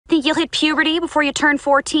you'll hit puberty before you turn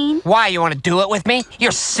 14? Why, you want to do it with me?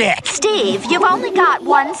 You're sick. Steve, you've only got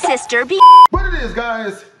one sister. What it is,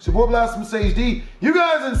 guys? It's your boy BlastphamousHD. You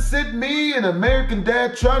guys and Sid, me, and American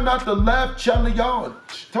Dad try not to laugh Charlie on.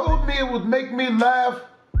 Told me it would make me laugh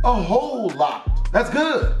a whole lot. That's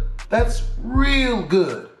good. That's real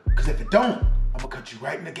good. Because if it don't, I'm gonna cut you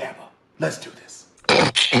right in the gabba. Let's do this.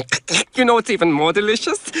 You know what's even more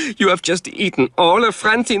delicious? You have just eaten all of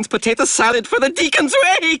Francine's potato salad for the deacon's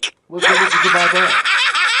wake! What's delicious about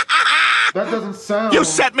that? That doesn't sound You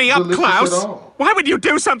set me up, Klaus! at all. Why would you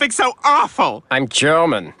do something so awful? I'm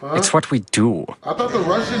German. Huh? It's what we do. I thought the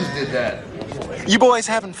Russians did that. You boys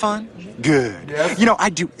having fun? Good. Yes. You know,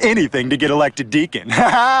 I'd do anything to get elected deacon. No,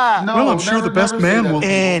 well, I'm sure never, the best never say man that will... to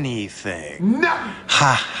me. Anything. No!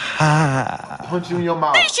 Ha ha. Punch you in your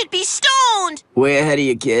mouth. They should be stoned! Way ahead of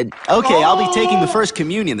you, kid. Okay, I'll be taking the first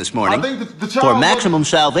communion this morning. I think the For child maximum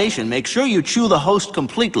salvation, make sure you chew the host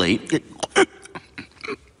completely.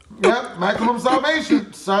 Yep, maximum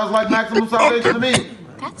salvation. Sounds like maximum salvation to me.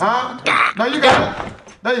 Huh? No, you got it.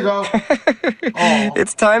 There you go. Oh.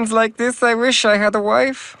 It's times like this I wish I had a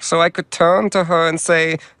wife, so I could turn to her and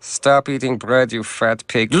say, "Stop eating bread, you fat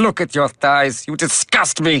pig. Look at your thighs. You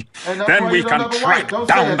disgust me." Then we can track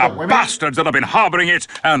down the bastards that have been harboring it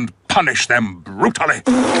and punish them brutally.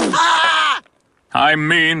 I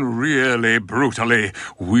mean really brutally.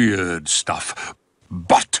 Weird stuff.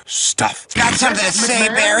 Butt stuff. Got something to say,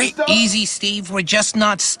 McMahon Barry? stuff? Easy, Steve. We're just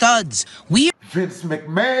not studs. We're Vince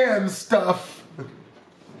McMahon stuff.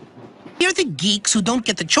 the geeks who don't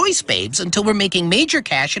get the choice babes until we're making major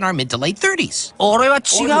cash in our mid to late 30s. 俺は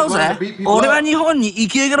違うぜ。俺は日本に生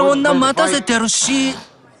きる女待たせてるし。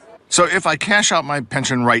 So if I cash out my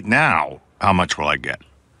pension right now, how much will I get?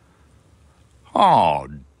 Oh,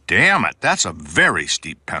 damn it. That's a very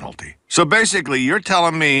steep penalty. So basically, you're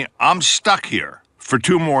telling me I'm stuck here for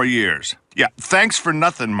 2 more years. Yeah, thanks for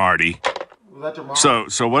nothing, Marty. Was that your mom?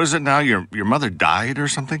 So what is it now? Your mother died or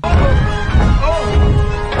something? Oh,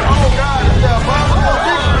 God, it's that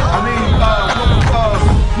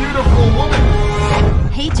beautiful woman.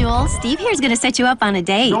 Hey, Jewel, Steve here's gonna set you up on a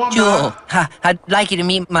date. No, I'm Jewel, not. I'd like you to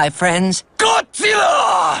meet my friends.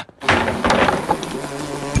 Godzilla!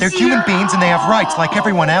 They're human beings and they have rights like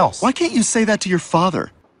everyone else. Why can't you say that to your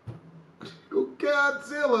father? Oh,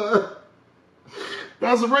 Godzilla.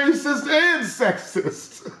 That's racist and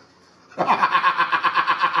sexist.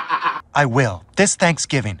 I will, this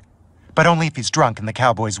Thanksgiving. But only if he's drunk and the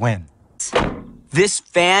Cowboys win. This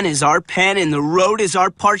fan is our pen and the road is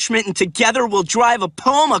our parchment, and together we'll drive a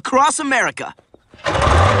poem across America.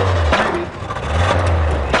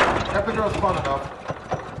 That picture was fun enough.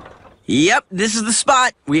 Yep, this is the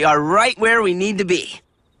spot. We are right where we need to be.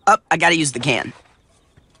 Up, I gotta use the can.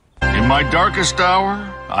 In my darkest hour,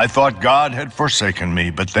 I thought God had forsaken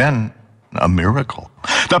me, but then a miracle.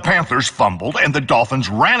 The Panthers fumbled and the Dolphins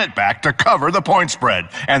ran it back to cover the point spread.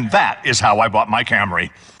 And that is how I bought my Camry.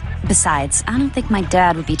 Besides, I don't think my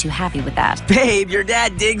dad would be too happy with that. Babe, your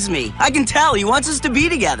dad digs me. I can tell he wants us to be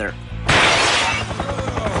together.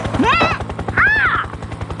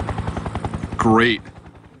 Great.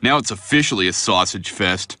 Now it's officially a sausage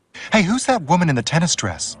fest. Hey, who's that woman in the tennis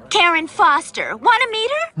dress? Karen Foster, wanna meet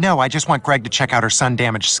her? No, I just want Greg to check out her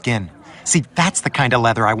sun-damaged skin. See, that's the kind of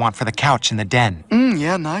leather I want for the couch in the den.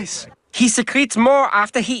 Yeah, nice. He secretes more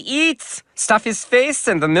after he eats. Stuff his face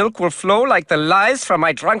and the milk will flow like the lies from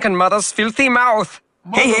my drunken mother's filthy mouth.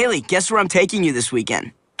 Hey, Haley, guess where I'm taking you this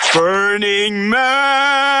weekend? Burning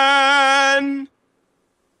Man!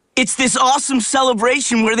 It's this awesome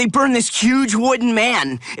celebration where they burn this huge wooden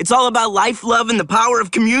man. It's all about life, love, and the power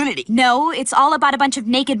of community. No, it's all about a bunch of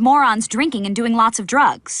naked morons drinking and doing lots of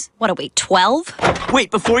drugs. What are we, 12?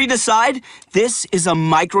 Wait, before you decide, this is a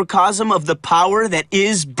microcosm of the power that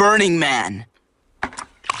is Burning Man.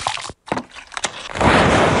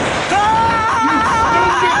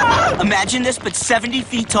 Imagine this, but 70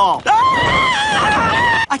 feet tall.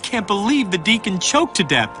 I can't believe the deacon choked to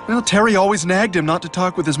death. Well, Terry always nagged him not to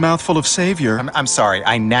talk with his mouth full of Savior. I'm sorry,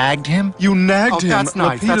 I nagged him? You nagged him that's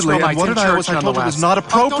nice. repeatedly, That's real and what nice. did I always told him it was not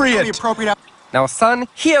appropriate. Now, son,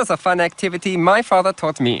 here's a fun activity my father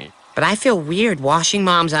taught me. But I feel weird washing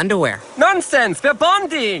Mom's underwear. Nonsense! We're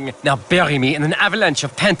bonding! Now bury me in an avalanche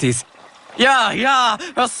of panties. Yeah,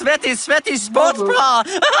 a sweaty sports bra!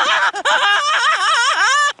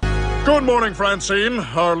 Good morning, Francine.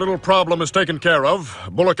 Our little problem is taken care of.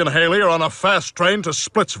 Bullock and Haley are on a fast train to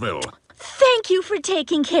Splitsville. Thank you for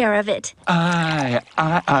taking care of it.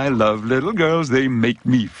 I love little girls. They make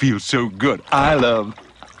me feel so good. I love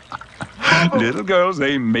Little girls,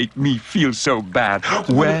 they make me feel so bad.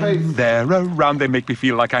 When they're around, they make me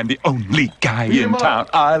feel like I'm the only guy in town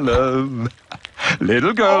I love.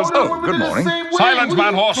 Little girls. Oh, good morning. Silence,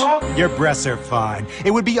 man horse. Your breasts are fine.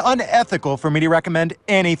 It would be unethical for me to recommend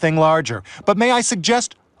anything larger. But may I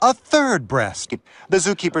suggest a third breast? The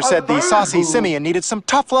zookeeper said the saucy simian needed some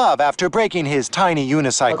tough love after breaking his tiny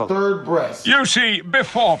unicycle. A third breast. You see,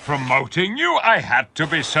 before promoting you, I had to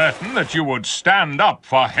be certain that you would stand up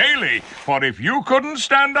for Haley. For if you couldn't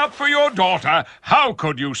stand up for your daughter, how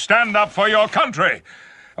could you stand up for your country?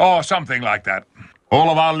 Or something like that. All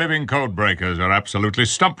of our living code breakers are absolutely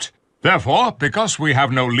stumped. Therefore, because we have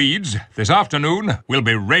no leads, this afternoon we'll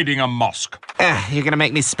be raiding a mosque. You're gonna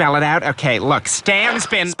make me spell it out? Okay, look, stand,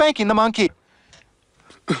 spin. Spanking the monkey.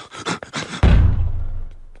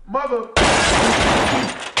 Mother.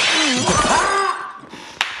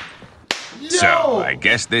 So, I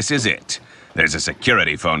guess this is it. There's a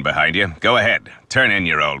security phone behind you. Go ahead, turn in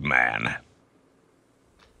your old man.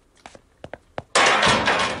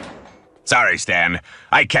 Sorry, Stan.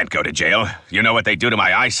 I can't go to jail. You know what they do to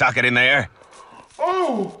my eye socket in there?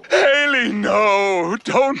 Oh! Haley, no!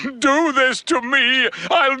 Don't do this to me!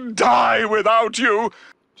 I'll die without you!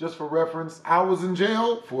 Just for reference, I was in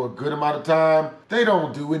jail for a good amount of time. They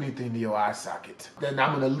don't do anything to your eye socket. Then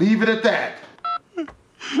I'm gonna leave it at that.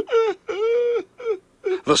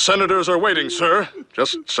 The senators are waiting, sir.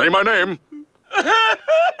 Just say my name.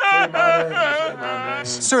 Say my name.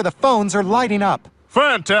 Sir, the phones are lighting up.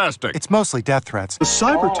 Fantastic. It's mostly death threats. The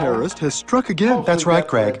cyber terrorist has struck again. That's right,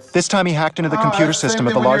 Greg. This time he hacked into the computer system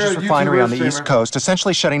of the largest refinery on the East Coast,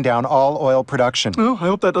 essentially shutting down all oil production. Oh, I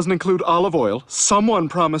hope that doesn't include olive oil. Someone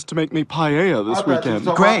promised to make me paella this weekend.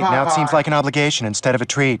 Great, now it seems like an obligation instead of a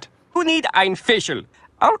treat. Who need ein facial?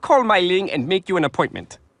 I'll call my Ling and make you an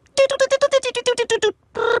appointment.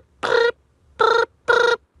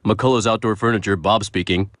 McCullough's Outdoor Furniture, Bob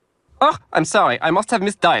speaking. Oh, I'm sorry, I must have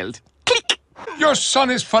misdialed. Your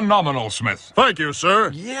son is phenomenal, Smith. Thank you,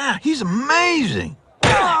 sir. Yeah, he's amazing.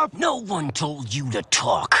 No one told you to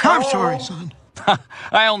talk. I'm sorry, son.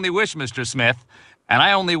 I only wish, Mr. Smith. And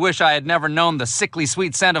I only wish I had never known the sickly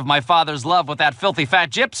sweet scent of my father's love with that filthy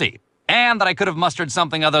fat gypsy. And that I could have mustered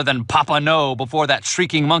something other than Papa No before that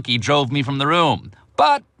shrieking monkey drove me from the room.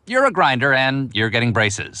 But you're a grinder and you're getting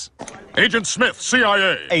braces. Agent Smith,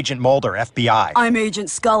 CIA. Agent Mulder, FBI. I'm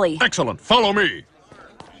Agent Scully. Excellent. Follow me.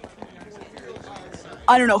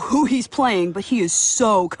 I don't know who he's playing, but he is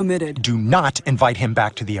so committed. Do not invite him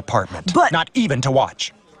back to the apartment. But... not even to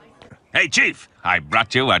watch. Hey, Chief, I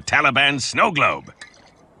brought you a Taliban snow globe.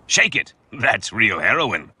 Shake it. That's real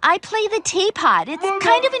heroin. I play the teapot. It's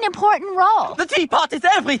kind of an important role. The teapot is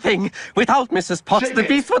everything! Without Mrs. Potts, the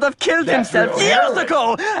beast would have killed himself years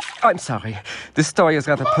ago! I'm sorry. This story is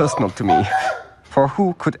rather personal to me. For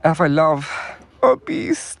who could ever love a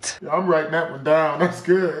beast? Yeah, I'm writing that one down. That's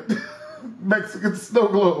good. Mexican snow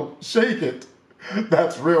globe. Shake it.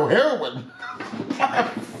 That's real heroin.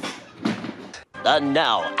 And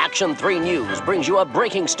now, Action 3 News brings you a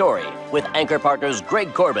breaking story with anchor partners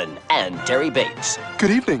Greg Corbin and Terry Bates.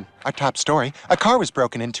 Good evening. Our top story, a car was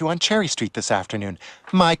broken into on Cherry Street this afternoon.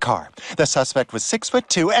 My car. The suspect was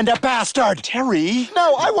 6'2" and a bastard! Terry?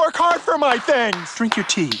 No, I work hard for my things! Drink your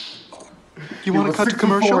tea. You want to cut to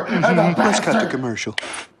commercial? Let's cut to commercial.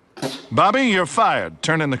 Bobby, you're fired.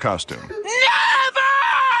 Turn in the costume.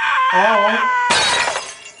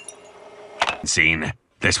 Scene.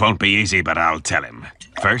 This won't be easy, but I'll tell him.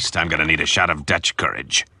 First, I'm gonna need a shot of Dutch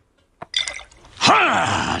courage.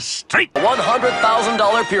 Ha! Straight!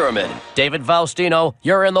 $100,000 pyramid. David Faustino,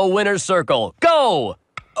 you're in the winner's circle. Go!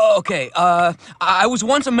 Okay, I was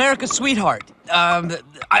once America's sweetheart.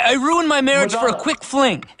 I ruined my marriage for a quick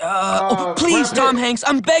fling. Please, Tom Hanks,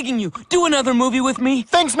 I'm begging you, do another movie with me.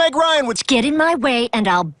 Thanks, Meg Ryan would... Get in my way and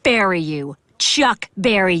I'll bury you. Chuck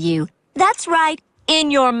bury you. That's right,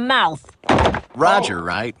 in your mouth. Roger,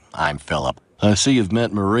 right? I'm Philip. I see you've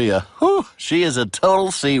met Maria. Whew, she is a total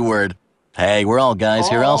C-word. Hey, we're all guys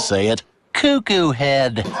here, I'll say it. Cuckoo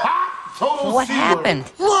head. What happened?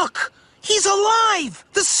 Look! He's alive!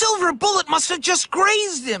 The silver bullet must have just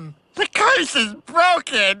grazed him. The curse is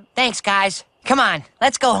broken. Thanks, guys. Come on,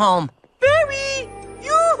 let's go home. Barry!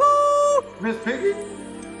 Yoo-hoo! Miss Piggy?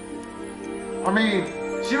 I mean,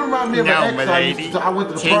 she reminded me of an ex I went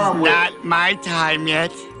to the prom with. Not my time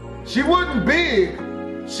yet. She wasn't big.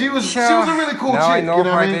 She was a really cool chick. Now I know you know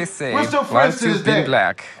what what I mean? they say. We're still friends Once to this you've been day.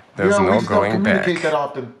 black, there's we no just don't going back. communicate that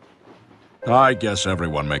often. I guess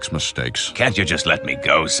everyone makes mistakes. Can't you just let me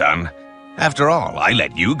go, son? After all, I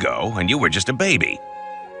let you go, and you were just a baby.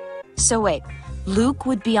 So wait, Luke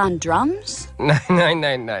would be on drums?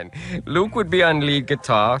 Nein. Luke would be on lead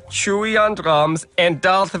guitar, Chewie on drums, and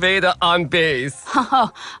Darth Vader on bass.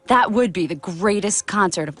 Oh, that would be the greatest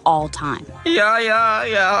concert of all time.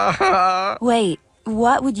 Yeah. Wait,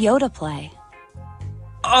 what would Yoda play?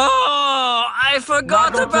 Oh, I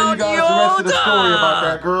forgot about Yoda. Yoda. The rest of the story about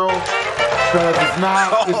that girl. Because it's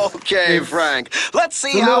not. Okay, Frank. Let's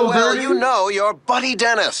see how well you know your buddy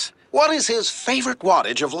Dennis. What is his favorite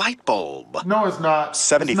wattage of light bulb? No, it's not.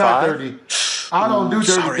 75? It's not dirty. I don't do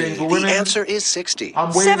dirty things with women. The answer is 60. I'm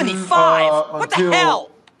waiting, 75? What the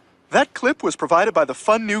hell? That clip was provided by the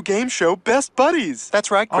fun new game show Best Buddies. That's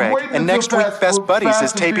right, Greg. And next week, Best Buddies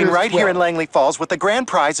is taping right here in Langley Falls with the grand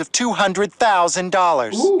prize of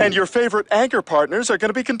 $200,000. And your favorite anchor partners are going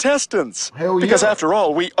to be contestants. Hell yeah. Because after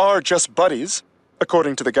all, we are just buddies,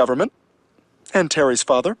 according to the government. And Terry's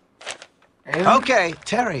father. Okay,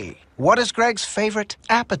 Terry. What is Greg's favorite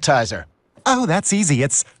appetizer? Oh, that's easy.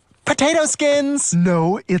 It's potato skins.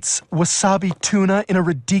 No, it's wasabi tuna in a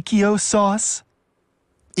radicchio sauce.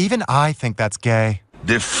 Even I think that's gay.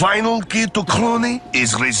 The final key to Clooney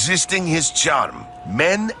is resisting his charm.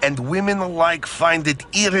 Men and women alike find it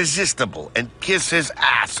irresistible and kiss his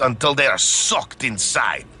ass until they are sucked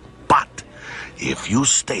inside. But if you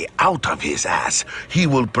stay out of his ass, he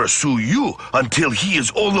will pursue you until he is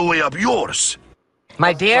all the way up yours.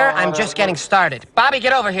 My dear, I'm just getting started. Bobby,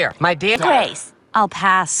 get over here. My dear. Grace, I'll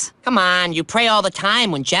pass. Come on, you pray all the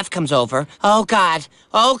time when Jeff comes over. Oh, God.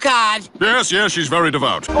 Oh, God. Yes, she's very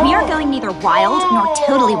devout. We are going neither wild nor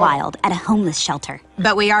totally wild at a homeless shelter.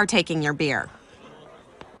 But we are taking your beer.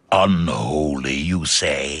 Unholy, you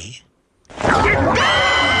say?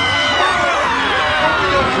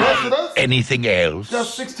 Anything else?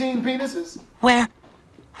 Just 16 penises?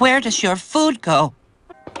 Where does your food go?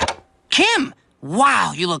 Kim!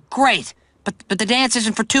 Wow, you look great. But the dance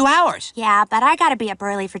isn't for 2 hours. Yeah, but I gotta be up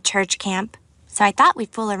early for church camp. So I thought we'd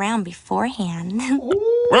fool around beforehand.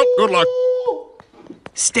 Well, good luck.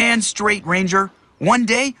 Stand straight, Ranger. One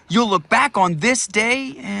day, you'll look back on this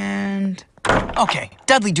day and... Okay,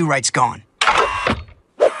 Dudley Do-Right's gone.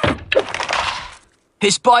 Hey,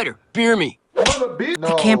 Spider, beer me.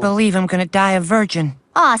 I can't believe I'm gonna die a virgin.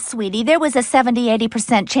 Aw, sweetie, there was a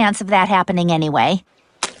 70-80% chance of that happening anyway.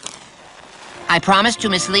 I promise to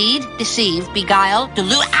mislead, deceive, beguile,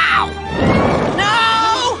 delude. Ow!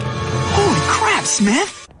 No! Holy crap,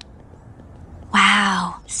 Smith!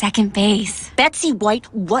 Wow, second base. Betsy White,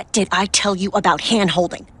 what did I tell you about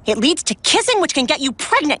hand-holding? It leads to kissing, which can get you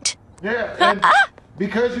pregnant. Yeah, and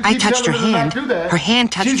because you I keep touched her telling hand. to not do that, Her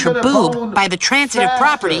hand touched she's her gonna boob. bone By the transitive faster,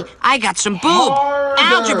 property, I got some boob. harder,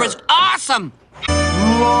 Algebra's awesome!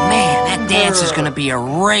 Man, that dance is gonna be a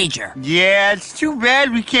rager. Yeah, it's too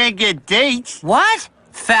bad we can't get dates. What?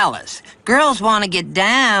 Fellas, girls want to get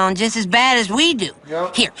down just as bad as we do.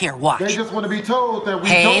 Yep. Here, watch. They just want to be told that we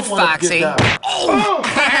Hey, don't want Foxy. to get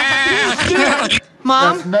down.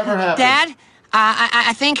 Mom, That's never happened. Dad,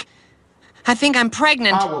 I think I'm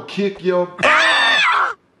pregnant. I will kick your...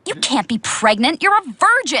 You can't be pregnant. You're a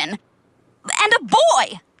virgin. And a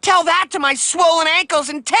boy. Tell that to my swollen ankles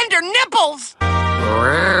and tender nipples.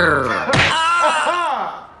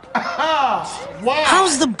 Wow.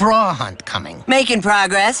 How's the bra hunt coming? Making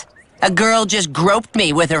progress. A girl just groped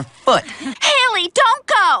me with her foot. Haley, don't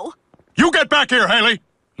go. You get back here, Haley.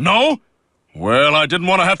 No? Well, I didn't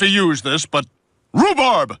want to have to use this, but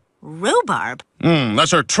rhubarb. Rhubarb?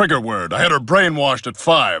 That's her trigger word. I had her brainwashed at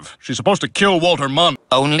 5. She's supposed to kill Walter Munn.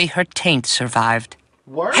 Only her taint survived.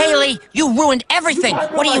 What? Haley, you ruined everything.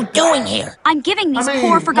 What are you doing here? I'm giving these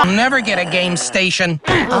poor I'll forgotten... never get a game station.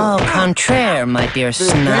 Au contraire, my dear There's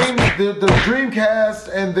snot. there's Dreamcast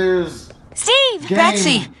and there's... Steve! Game.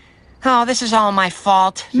 Betsy! Oh, this is all my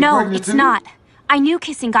fault. No, pregnant it's too? not. I knew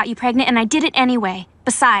kissing got you pregnant, and I did it anyway.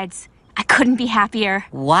 Besides, I couldn't be happier.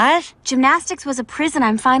 What? Gymnastics was a prison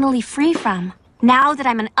I'm finally free from. Now that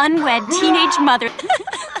I'm an unwed teenage mother...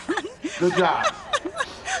 Good job.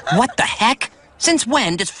 What the heck? Since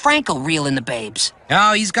when does Franco reel in the babes?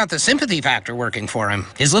 Oh, he's got the sympathy factor working for him.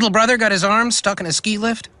 His little brother got his arm stuck in a ski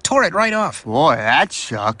lift, tore it right off. Boy, that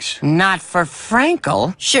sucks. Not for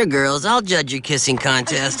Franco. Sure, girls, I'll judge your kissing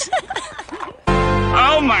contest.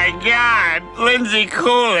 Oh my God, Lindsay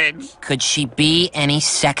Coolidge. Could she be any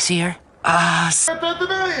sexier? Was.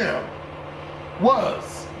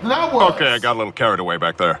 Not was. Okay, I got a little carried away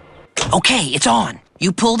back there. Okay, it's on.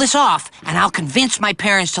 You pull this off, and I'll convince my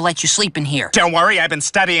parents to let you sleep in here. Don't worry, I've been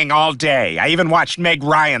studying all day. I even watched Meg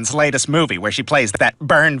Ryan's latest movie where she plays that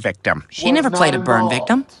burn victim. She never played a burn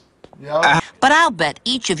victim. But I'll bet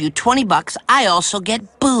each of you $20 I also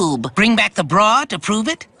get boob. Bring back the bra to prove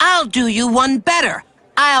it? I'll do you one better.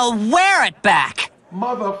 I'll wear it back.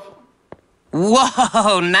 Mother...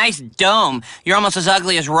 Whoa, nice dome. You're almost as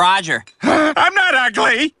ugly as Roger. I'm not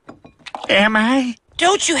ugly. Am I?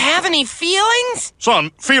 Don't you have any feelings?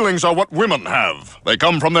 Son, feelings are what women have. They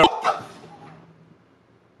come from their...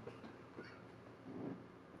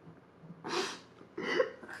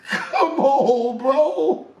 Come on,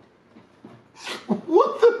 bro.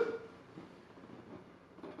 What the...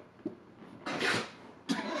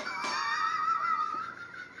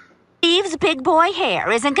 Steve's big boy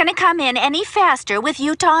hair isn't gonna come in any faster with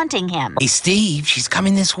you taunting him. Hey, Steve, she's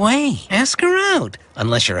coming this way. Ask her out.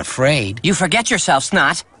 Unless you're afraid. You forget yourself,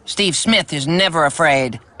 Snot. Steve Smith is never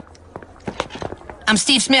afraid. I'm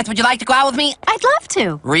Steve Smith. Would you like to go out with me? I'd love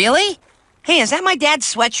to. Really? Hey, is that my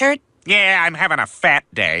dad's sweatshirt? Yeah, I'm having a fat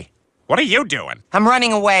day. What are you doing? I'm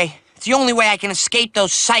running away. It's the only way I can escape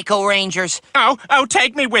those psycho rangers. Oh,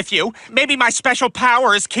 take me with you. Maybe my special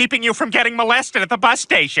power is keeping you from getting molested at the bus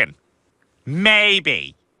station.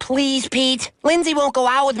 Maybe. Please, Pete. Lindsay won't go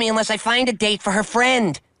out with me unless I find a date for her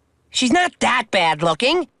friend. She's not that bad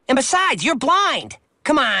looking. And besides, you're blind.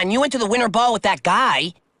 Come on, you went to the winter ball with that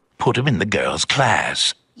guy. Put him in the girls'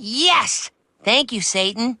 class. Yes! Thank you,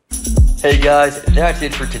 Satan. Hey guys, that's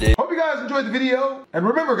it for today. Hope you guys enjoyed the video. And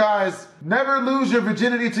remember guys, never lose your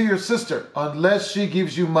virginity to your sister unless she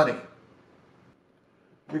gives you money.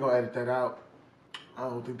 We're gonna edit that out. I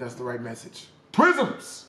don't think that's the right message. Twisms!